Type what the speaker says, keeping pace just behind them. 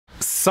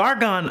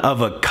Sargon of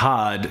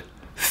Akkad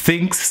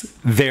thinks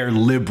they're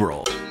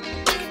liberal.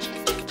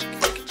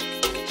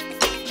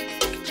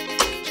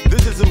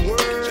 This is a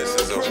world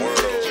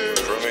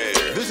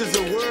premiere. This is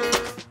a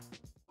world.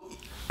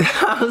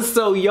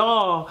 So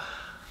y'all,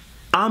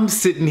 I'm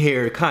sitting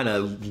here kind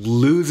of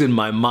losing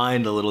my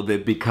mind a little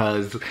bit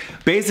because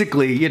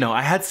basically, you know,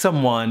 I had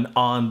someone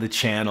on the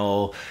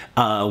channel,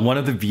 one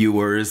of the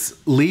viewers,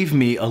 leave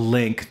me a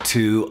link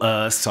to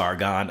a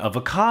Sargon of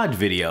Akkad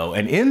video.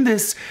 And in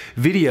this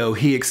video,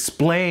 he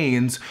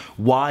explains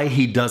why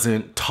he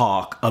doesn't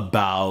talk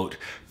about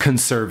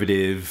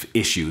conservative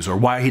issues, or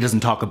why he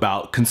doesn't talk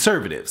about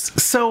conservatives.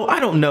 So I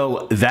don't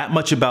know that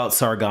much about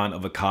Sargon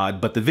of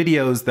Akkad, but the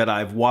videos that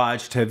I've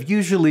watched have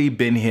usually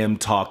been him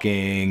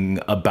talking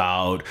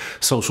about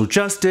social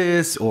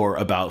justice or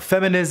about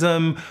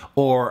feminism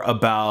or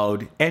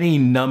about any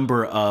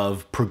number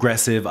of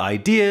progressive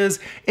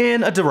ideas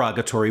in a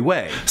derogatory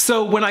way.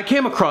 So when I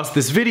came across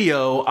this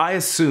video, I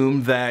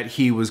assumed that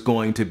he was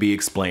going to be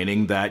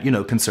explaining that, you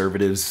know,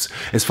 conservatives,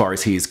 as far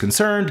as he's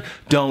concerned,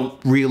 don't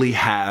really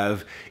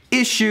have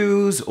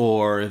issues,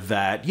 or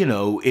that, you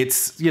know,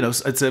 it's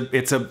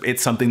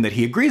something that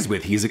he agrees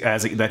with.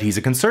 That he's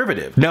a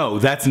conservative. No,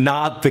 that's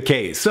not the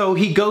case. So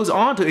he goes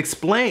on to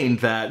explain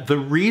that the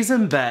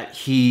reason that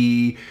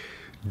he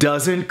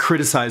doesn't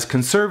criticize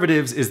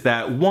conservatives is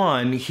that,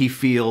 one, he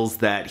feels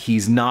that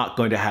he's not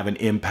going to have an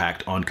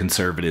impact on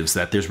conservatives,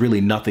 that there's really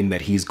nothing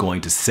that he's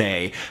going to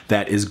say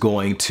that is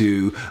going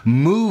to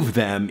move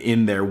them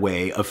in their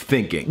way of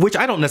thinking, which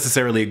I don't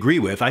necessarily agree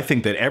with. I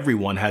think that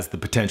everyone has the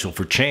potential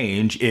for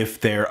change if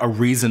they're a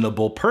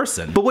reasonable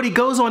person. But what he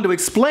goes on to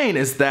explain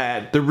is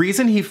that the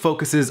reason he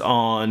focuses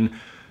on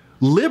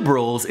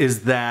liberals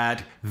is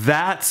that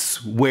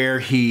that's where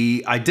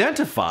he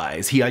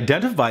identifies. He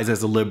identifies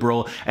as a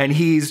liberal, and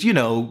he's, you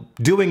know,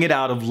 doing it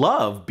out of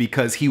love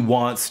because he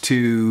wants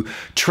to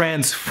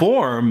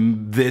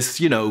transform this,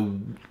 you know,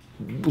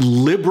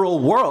 liberal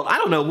world. I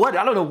don't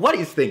know what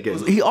he's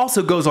thinking. He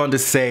also goes on to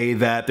say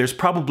that there's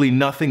probably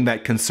nothing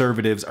that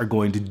conservatives are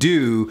going to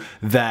do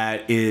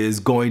that is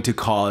going to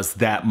cause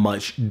that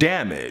much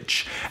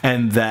damage,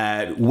 and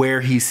that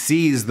where he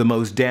sees the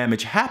most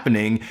damage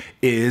happening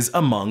is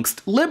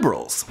amongst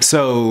liberals.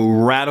 So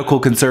radical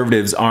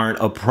conservatives aren't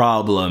a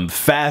problem.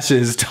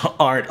 Fascists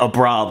aren't a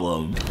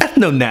problem.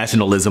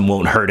 Ethno-nationalism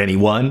won't hurt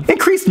anyone.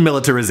 Increased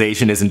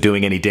militarization isn't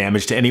doing any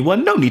damage to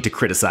anyone. No need to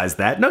criticize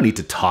that. No need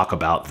to talk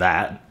about that.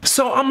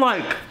 So I'm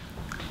like,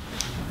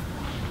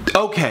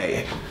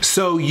 okay,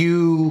 so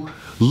you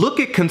look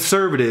at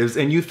conservatives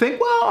and you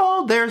think,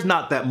 well, there's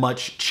not that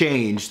much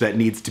change that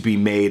needs to be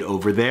made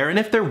over there. And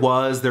if there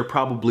was, there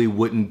probably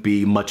wouldn't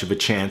be much of a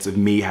chance of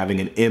me having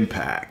an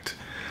impact.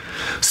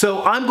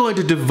 So I'm going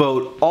to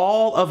devote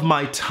all of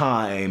my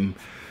time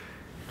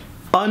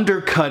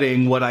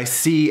undercutting what I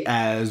see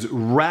as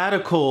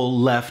radical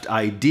left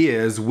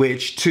ideas,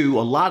 which to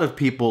a lot of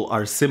people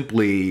are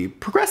simply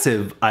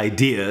progressive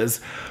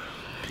ideas,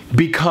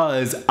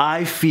 because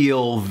I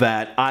feel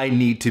that I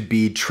need to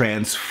be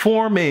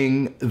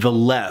transforming the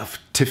left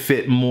to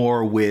fit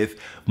more with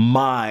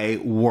my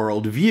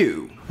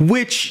worldview.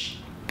 Which,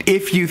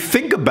 if you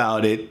think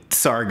about it,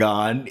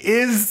 Sargon,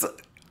 is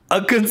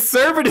a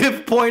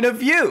conservative point of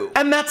view.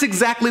 And that's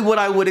exactly what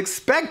I would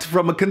expect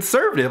from a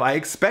conservative. I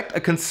expect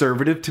a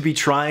conservative to be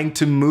trying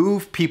to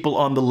move people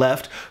on the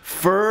left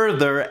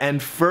further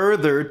and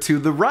further to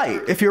the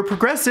right. If you're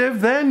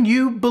progressive, then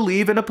you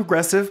believe in a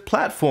progressive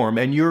platform,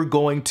 and you're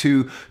going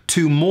to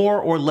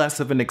more or less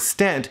of an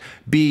extent,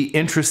 be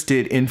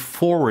interested in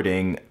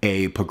forwarding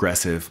a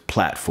progressive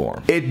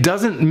platform. It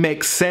doesn't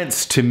make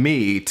sense to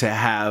me to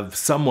have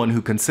someone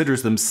who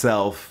considers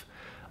themselves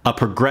a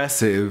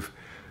progressive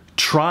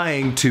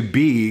trying to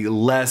be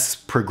less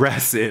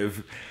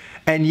progressive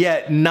and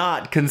yet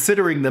not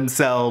considering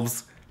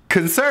themselves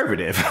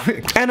conservative.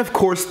 And of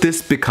course,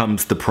 this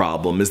becomes the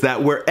problem, is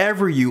that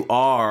wherever you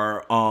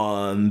are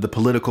on the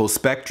political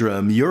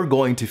spectrum, you're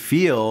going to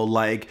feel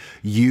like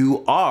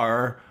you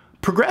are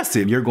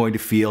progressive. You're going to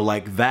feel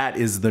like that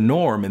is the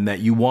norm and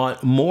that you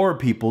want more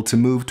people to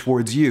move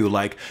towards you.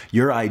 Like,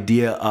 your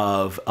idea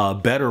of a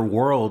better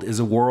world is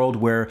a world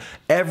where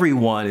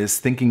everyone is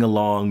thinking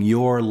along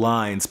your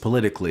lines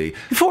politically,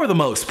 for the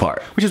most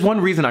part. Which is one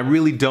reason I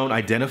really don't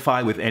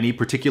identify with any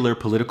particular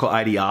political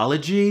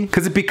ideology,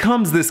 because it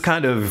becomes this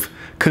kind of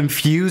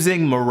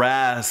confusing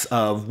morass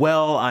of,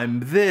 well,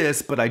 I'm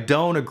this, but I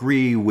don't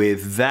agree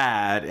with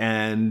that,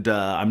 and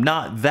I'm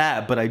not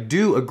that, but I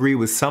do agree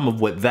with some of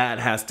what that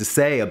has to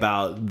say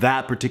about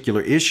that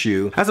particular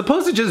issue, as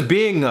opposed to just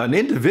being an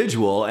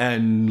individual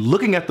and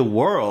looking at the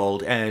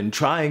world and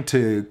trying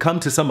to come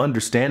to some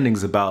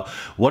understandings about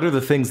what are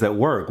the things that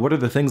work, what are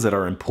the things that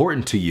are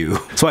important to you.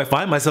 So I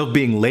find myself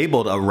being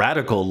labeled a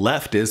radical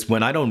leftist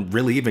when I don't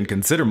really even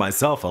consider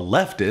myself a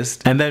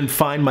leftist, and then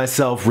find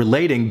myself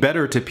relating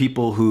better to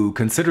people who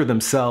consider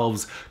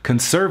themselves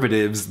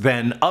conservatives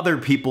than other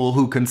people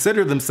who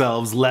consider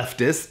themselves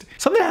leftist.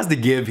 Something has to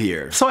give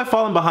here. So I've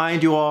fallen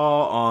behind you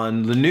all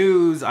on the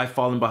news. I've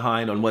fallen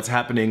behind on what's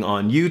happening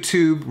on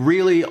YouTube.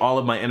 Really, all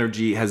of my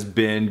energy has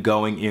been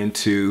going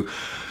into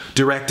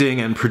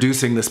directing and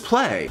producing this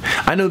play.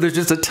 I know there's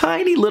just a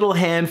tiny little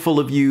handful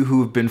of you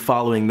who have been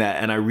following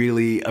that, and I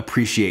really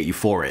appreciate you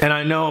for it. And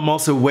I know I'm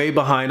also way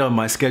behind on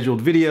my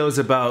scheduled videos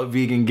about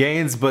vegan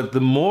gains, but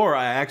the more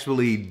I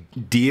actually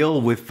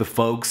deal with the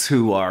folks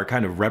who are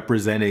kind of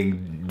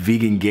representing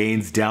vegan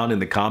gains down in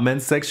the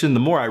comments section,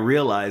 the more I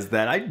realize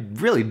that I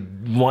really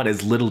want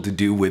as little to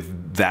do with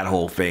that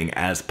whole thing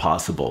as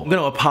possible. I'm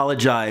gonna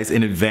apologize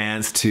in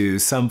advance to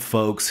some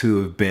folks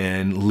who have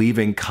been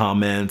leaving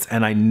comments,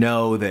 and I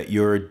know that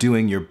you're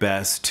doing your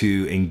best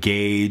to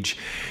engage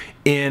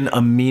in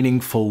a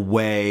meaningful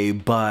way,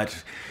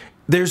 but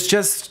there's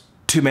just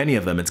too many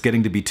of them. It's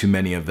getting to be too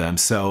many of them.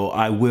 So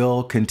I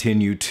will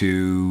continue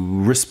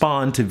to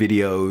respond to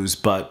videos,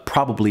 but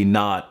probably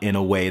not in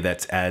a way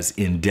that's as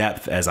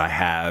in-depth as I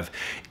have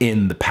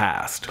in the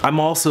past. I'm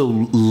also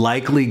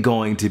likely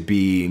going to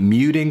be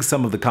muting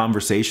some of the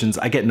conversations.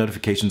 I get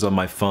notifications on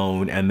my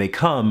phone and they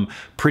come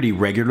pretty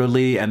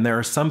regularly, and there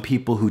are some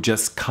people who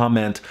just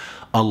comment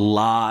a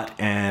lot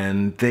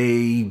and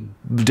they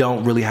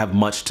don't really have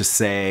much to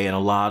say, and a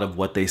lot of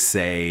what they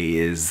say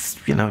is,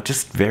 you know,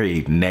 just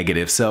very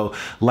negative. So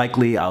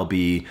likely I'll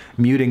be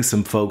muting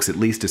some folks, at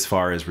least as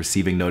far as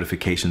receiving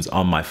notifications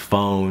on my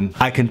phone.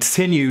 I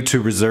continue to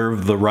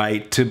reserve the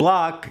right to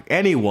block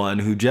anyone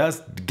who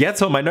just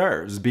gets on my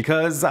nerves,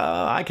 because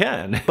I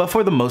can. But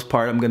for the most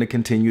part, I'm gonna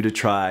continue to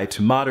try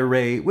to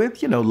moderate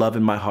with, you know, love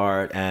in my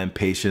heart and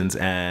patience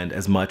and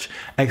as much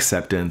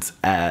acceptance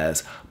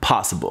as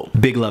possible.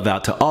 Big love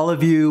out to all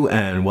of you,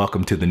 and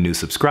welcome to the new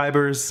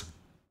subscribers.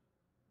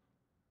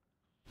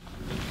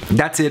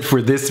 That's it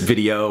for this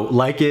video.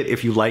 Like it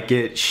if you like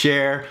it,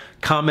 share,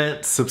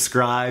 comment,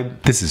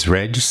 subscribe. This is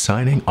Reg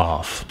signing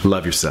off.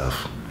 Love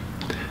yourself.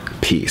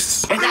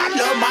 Peace.